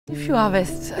If you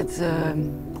harvest at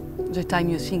the time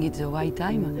you think it's the right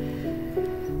time,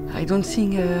 I don't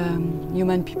think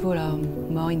human people are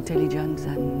more intelligent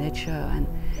than nature. And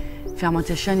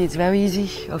fermentation is very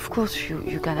easy. Of course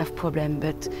you can have problem,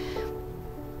 but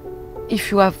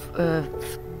if you have a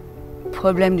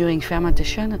problem during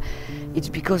fermentation, it's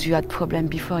because you had problem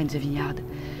before in the vineyard.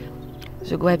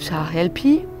 The grapes are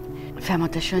healthy,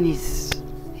 fermentation is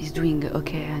doing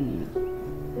okay, and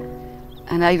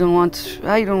I don't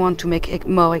want to make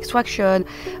more extraction.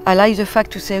 I like the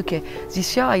fact to say, okay,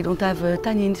 this year I don't have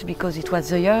tannins because it was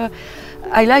the year.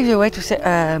 I like the way to say,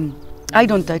 I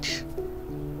don't touch.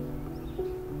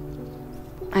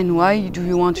 And why do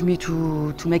you want me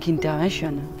to make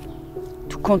intervention?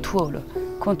 To control.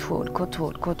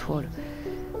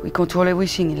 We control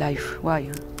everything in life.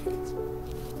 Why?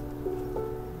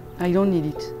 I don't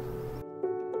need it.